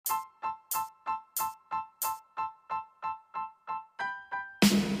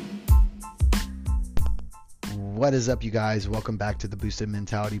What is up, you guys? Welcome back to the Boosted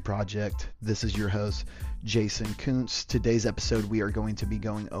Mentality Project. This is your host, Jason Kuntz. Today's episode, we are going to be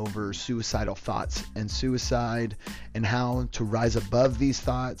going over suicidal thoughts and suicide and how to rise above these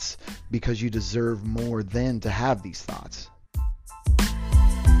thoughts because you deserve more than to have these thoughts.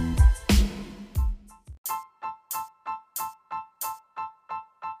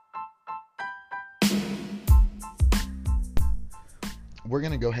 We're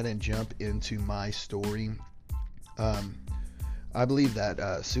going to go ahead and jump into my story. I believe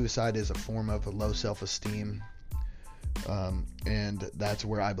that suicide is a form of low self-esteem, and that's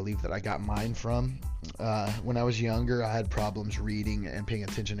where I believe that I got mine from. When I was younger, I had problems reading and paying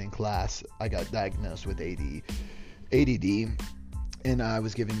attention in class. I got diagnosed with ADD, and I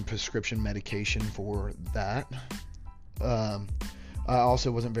was given prescription medication for that. I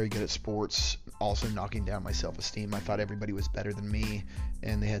also wasn't very good at sports, also knocking down my self-esteem. I thought everybody was better than me,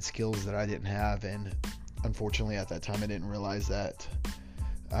 and they had skills that I didn't have, and unfortunately, at that time, I didn't realize that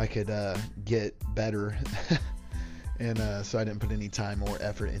I could get better, and so I didn't put any time or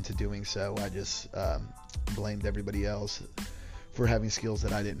effort into doing so. I just blamed everybody else for having skills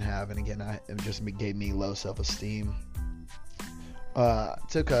that I didn't have, and again, it just gave me low self-esteem.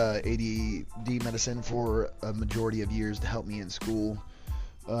 Took ADD medicine for a majority of years to help me in school.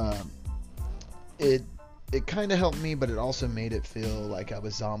 It kind of helped me, but it also made it feel like I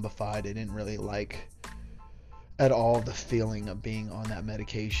was zombified. I didn't really like at all the feeling of being on that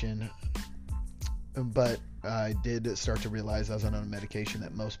medication, but I did start to realize I was on a medication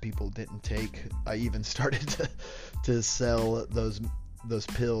that most people didn't take. I even started to sell those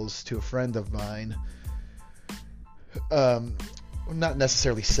pills to a friend of mine. Not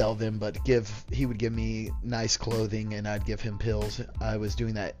necessarily sell them, but he would give me nice clothing and I'd give him pills. I was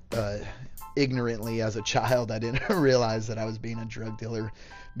doing that ignorantly as a child. I didn't realize that I was being a drug dealer,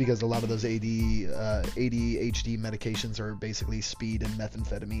 because a lot of those ADHD medications are basically speed and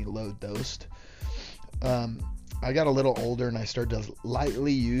methamphetamine low dosed. I got a little older and I started to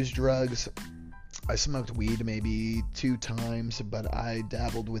lightly use drugs. I smoked weed maybe 2 times, but I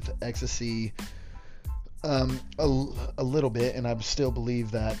dabbled with ecstasy a little bit, and I still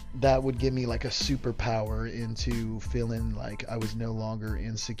believe that would give me like a superpower into feeling like I was no longer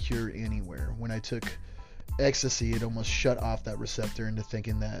insecure anywhere. When I took ecstasy, it almost shut off that receptor into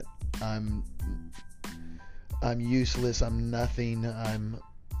thinking that I'm useless, I'm nothing, and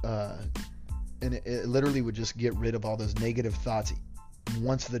it literally would just get rid of all those negative thoughts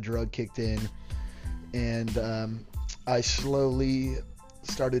once the drug kicked in. And I slowly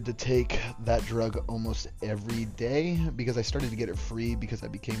started to take that drug almost every day, because I started to get it free, because I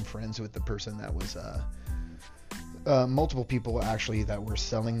became friends with the person that was multiple people actually that were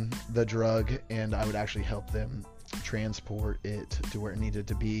selling the drug, and I would actually help them transport it to where it needed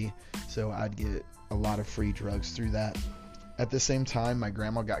to be, so I'd get a lot of free drugs through that. At the same time, my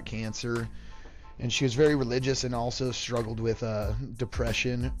grandma got cancer, and she was very religious and also struggled with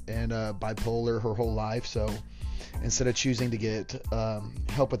depression and bipolar her whole life. So instead of choosing to get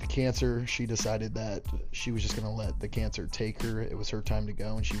help with the cancer, she decided that she was just going to let the cancer take her. It was her time to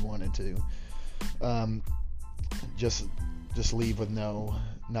go, and she wanted to just leave with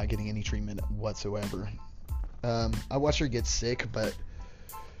not getting any treatment whatsoever. I watched her get sick, but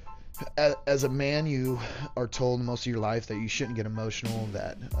as a man, you are told most of your life that you shouldn't get emotional,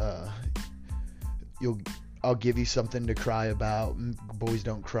 that I'll give you something to cry about. Boys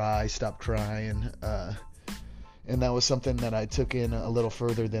don't cry, stop crying. And that was something that I took in a little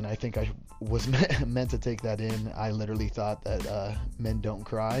further than I think I was meant to take that in. I literally thought that men don't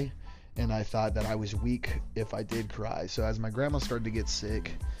cry, and I thought that I was weak if I did cry. So as my grandma started to get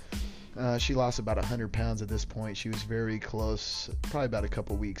sick, she lost about 100 pounds at this point. She was very close, probably about a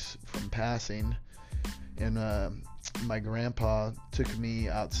couple weeks from passing. And my grandpa took me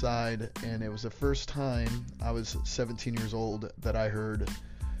outside, and it was the first time, I was 17 years old, that I heard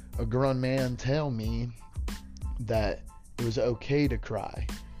a grown man tell me that it was okay to cry,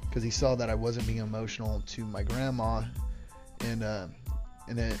 because he saw that I wasn't being emotional to my grandma. And that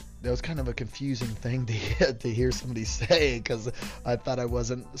was kind of a confusing thing to hear somebody say, because I thought I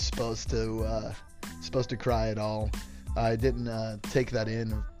wasn't supposed to cry at all. I didn't take that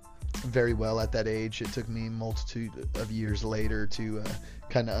in very well at that age. It took me a multitude of years later to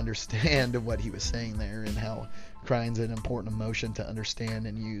kind of understand what he was saying there, and how crying is an important emotion to understand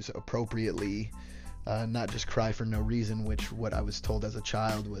and use appropriately. Not just cry for no reason, which what I was told as a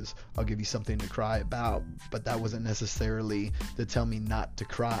child was, I'll give you something to cry about. But that wasn't necessarily to tell me not to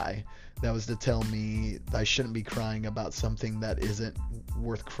cry. That was to tell me I shouldn't be crying about something that isn't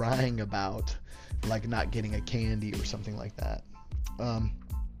worth crying about, like not getting a candy or something like that.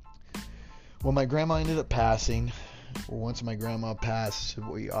 Well, my grandma ended up passing. Once my grandma passed,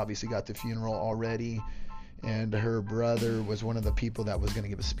 we obviously got the funeral already, and her brother was one of the people that was going to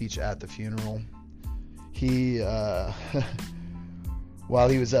give a speech at the funeral. He, while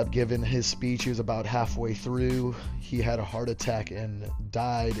he was up giving his speech, he was about halfway through. He had a heart attack and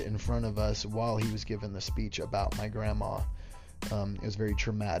died in front of us while he was giving the speech about my grandma. It was very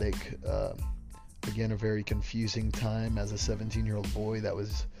traumatic. Again, a very confusing time as a 17-year-old boy that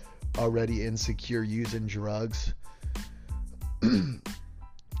was already insecure, using drugs.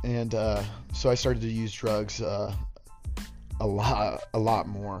 And so I started to use drugs a lot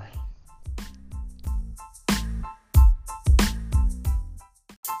more.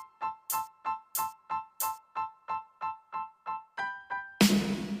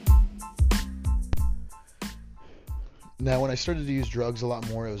 Now, when I started to use drugs a lot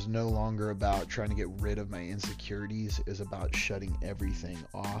more, it was no longer about trying to get rid of my insecurities. It was about shutting everything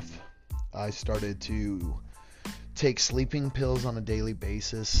off. I started to take sleeping pills on a daily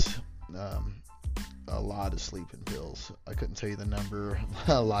basis. A lot of sleeping pills. I couldn't tell you the number.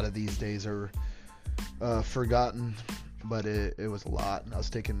 A lot of these days are forgotten, but it was a lot. And I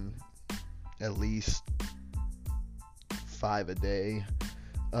was taking at least 5 a day.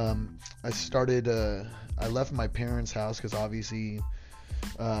 I left my parents' house because obviously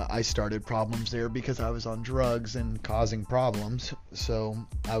I started problems there because I was on drugs and causing problems. So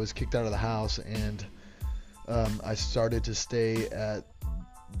I was kicked out of the house, and I started to stay at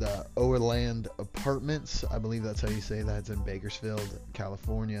the Overland Apartments. I believe that's how you say that. It's in Bakersfield,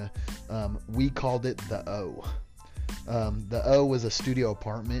 California. We called it the O. The O was a studio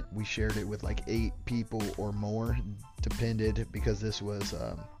apartment. We shared it with like 8 people or more, depended, because this was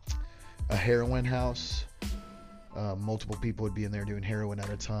a heroin house. Multiple people would be in there doing heroin at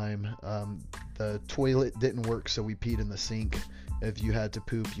a time. The toilet didn't work, so we peed in the sink. If you had to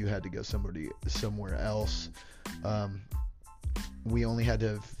poop, you had to go somewhere else. We only had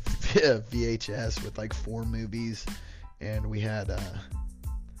to VHS with like 4 movies, and we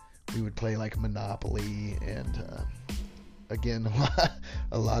would play like Monopoly, and again,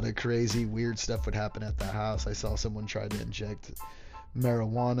 a lot of crazy, weird stuff would happen at the house. I saw someone try to inject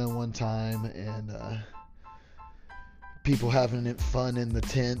marijuana one time, and people having it fun in the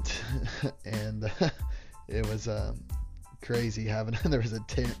tent, and it was crazy having. There was a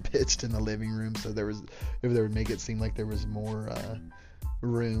tent pitched in the living room, so they would make it seem like there was more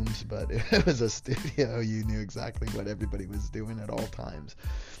rooms, but it was a studio. You knew exactly what everybody was doing at all times.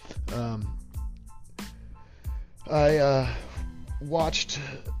 I watched.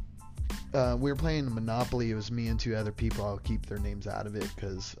 We were playing Monopoly. It was me and 2 other people. I'll keep their names out of it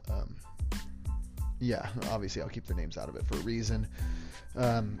because, yeah, obviously I'll keep their names out of it for a reason.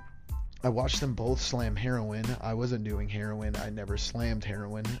 I watched them both slam heroin. I wasn't doing heroin. I never slammed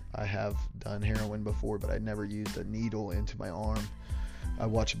heroin. I have done heroin before, but I never used a needle into my arm. I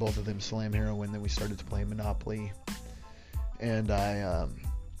watched both of them slam heroin. Then we started to play Monopoly, and I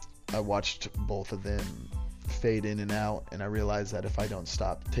watched both of them fade in and out, and I realized that if I don't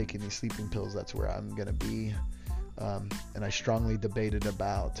stop taking these sleeping pills, that's where I'm gonna be. And I strongly debated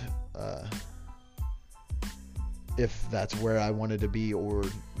about if that's where I wanted to be or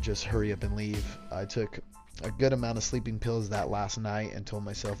just hurry up and leave. I took a good amount of sleeping pills that last night and told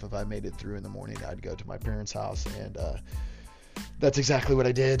myself if I made it through in the morning, I'd go to my parents' house, and that's exactly what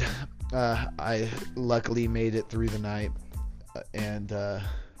I did. I luckily made it through the night and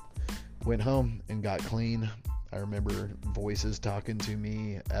went home and got clean. I remember voices talking to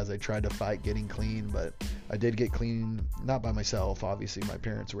me as I tried to fight getting clean, but I did get clean, not by myself. Obviously, my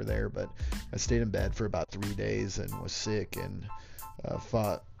parents were there, but I stayed in bed for about 3 days and was sick, and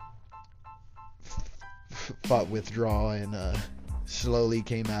fought withdrawal, and slowly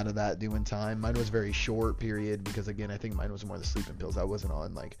came out of that doing time. Mine was a very short period because, again, I think mine was more the sleeping pills. I wasn't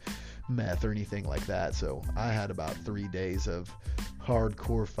on like meth or anything like that, so I had about 3 days of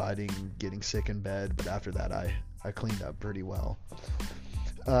hardcore fighting, getting sick in bed, but after that I cleaned up pretty well.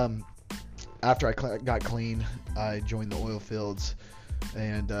 After I got clean, I joined the oil fields,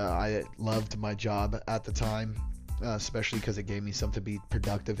 and I loved my job at the time, especially because it gave me something to be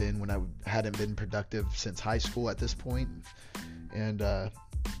productive in when I hadn't been productive since high school at this point, and I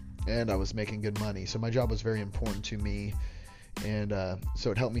was making good money, so my job was very important to me. And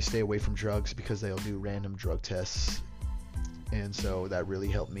so it helped me stay away from drugs because they'll do random drug tests, and so that really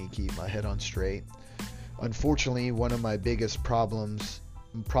helped me keep my head on straight. Unfortunately, one of my biggest problem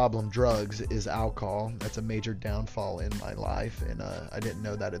drugs is alcohol. That's a major downfall in my life, and I didn't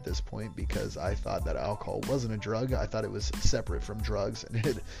know that at this point because I thought that alcohol wasn't a drug. I thought it was separate from drugs, and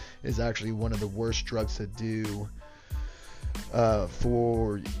it is actually one of the worst drugs to do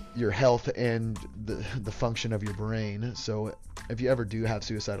for your health and the function of your brain. So if you ever do have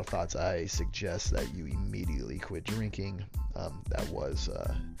suicidal thoughts, I suggest that you immediately quit drinking. That was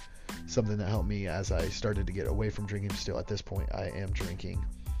something that helped me as I started to get away from drinking. Still, at this point, I am drinking.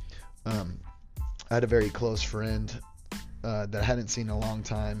 I had a very close friend that I hadn't seen in a long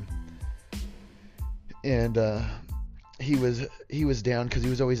time, and he was down because he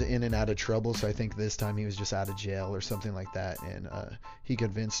was always in and out of trouble. So I think this time he was just out of jail or something like that, and he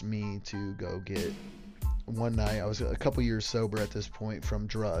convinced me to go get. One night, I was a couple years sober at this point from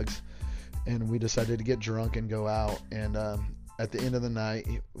drugs, and we decided to get drunk and go out. And at the end of the night,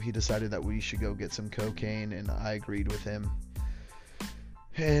 he decided that we should go get some cocaine, and I agreed with him.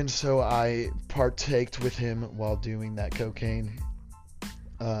 And so I partaked with him while doing that cocaine,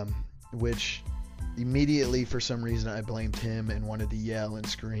 which immediately, for some reason, I blamed him and wanted to yell and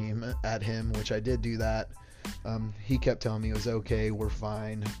scream at him, which I did do that. He kept telling me it was okay, we're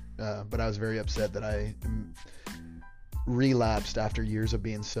fine, but I was very upset that I relapsed after years of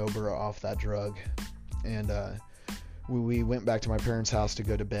being sober off that drug. And we went back to my parents' house to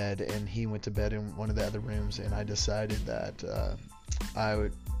go to bed, and he went to bed in one of the other rooms, and I decided that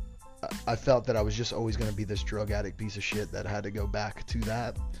I felt that I was just always going to be this drug addict piece of shit that had to go back to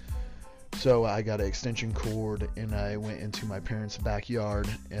that. So I got an extension cord, and I went into my parents' backyard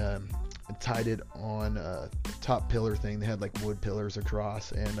and tied it on a top pillar thing. They had like wood pillars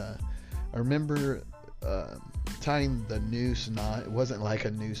across, and I remember tying the noose knot. It wasn't like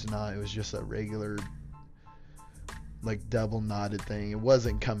a noose knot, it was just a regular like double knotted thing. It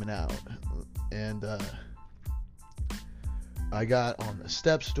wasn't coming out, and I got on the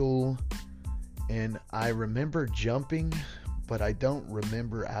step stool, and I remember jumping, but I don't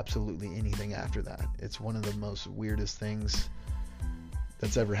remember absolutely anything after that. It's one of the most weirdest things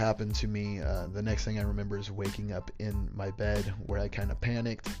that's ever happened to me. The next thing I remember is waking up in my bed, where I kind of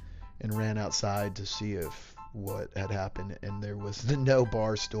panicked and ran outside to see if what had happened, and there was no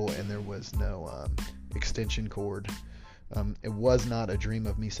bar stool, and there was no extension cord. It was not a dream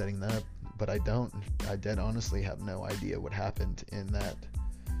of me setting that up, but I dead honestly have no idea what happened in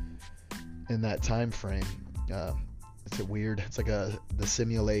that time frame. It's like the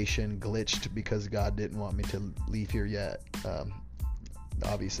simulation glitched because God didn't want me to leave here yet.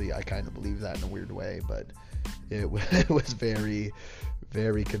 Obviously I kind of believe that in a weird way, but it was very,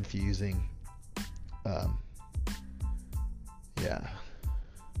 very confusing. Yeah.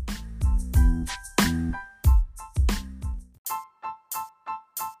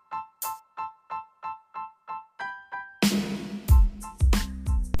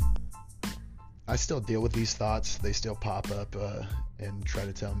 I still deal with these thoughts. They still pop up and try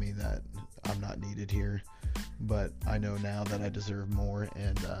to tell me that I'm not needed here. But I know now that I deserve more,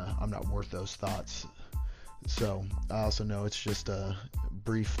 and I'm not worth those thoughts. So I also know it's just a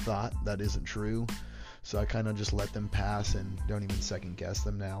brief thought that isn't true. So I kind of just let them pass and don't even second guess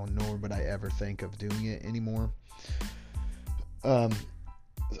them now, nor would I ever think of doing it anymore. A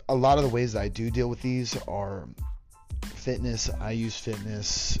lot of the ways that I do deal with these are fitness. I use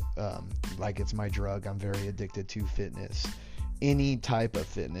fitness like it's my drug. I'm very addicted to fitness. Any type of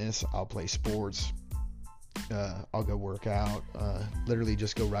fitness. I'll play sports. I'll go work out. Literally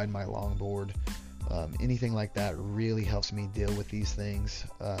just go ride my longboard. Anything like that really helps me deal with these things.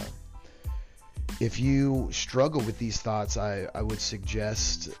 If you struggle with these thoughts, I would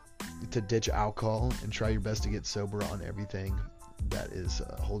suggest to ditch alcohol and try your best to get sober on everything that is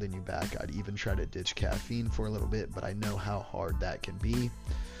holding you back. I'd even try to ditch caffeine for a little bit, but I know how hard that can be.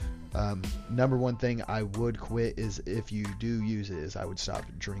 Number one thing I would quit is, if you do use it, is I would stop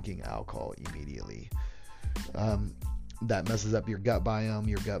drinking alcohol immediately. That messes up your gut biome.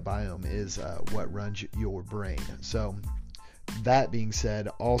 Your gut biome is what runs your brain. So that being said,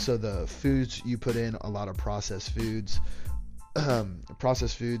 also the foods you put in, a lot of processed foods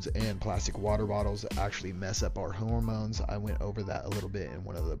and plastic water bottles actually mess up our hormones. I went over that a little bit in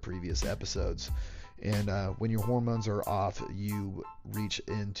one of the previous episodes. And when your hormones are off, you reach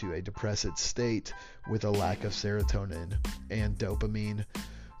into a depressive state with a lack of serotonin and dopamine.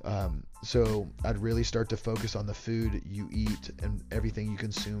 So I'd really start to focus on the food you eat and everything you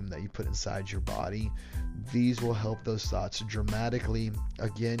consume that you put inside your body. These will help those thoughts dramatically.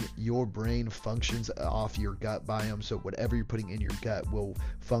 Again, your brain functions off your gut biome, so whatever you're putting in your gut will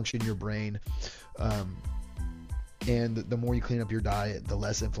function your brain. And the more you clean up your diet, the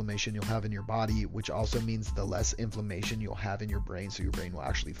less inflammation you'll have in your body, which also means the less inflammation you'll have in your brain, so your brain will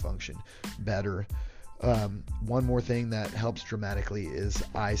actually function better. One more thing that helps dramatically is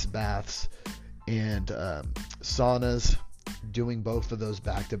ice baths and saunas. Doing both of those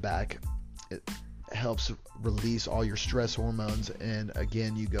back to back, it helps release all your stress hormones, and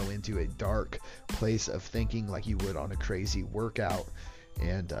again, you go into a dark place of thinking like you would on a crazy workout.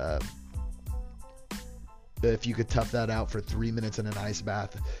 And if you could tough that out for 3 minutes in an ice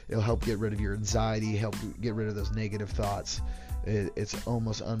bath, it'll help get rid of your anxiety, help get rid of those negative thoughts. It's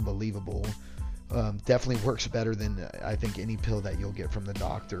almost unbelievable. Definitely works better than I think any pill that you'll get from the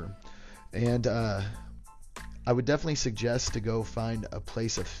doctor. And I would definitely suggest to go find a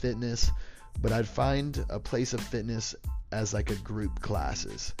place of fitness, but I'd find a place of fitness as like a group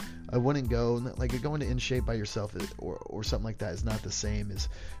classes. I wouldn't go, like, going to In Shape by yourself or something like that is not the same as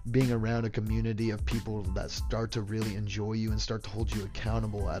being around a community of people that start to really enjoy you and start to hold you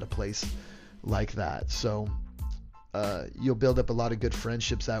accountable at a place like that. So you'll build up a lot of good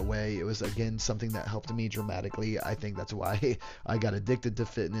friendships that way. It was, again, something that helped me dramatically. I think that's why I got addicted to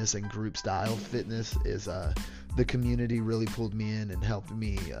fitness and group style fitness, is the community really pulled me in and helped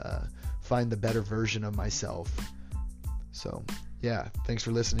me find the better version of myself. So yeah, thanks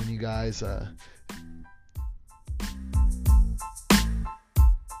for listening, you guys.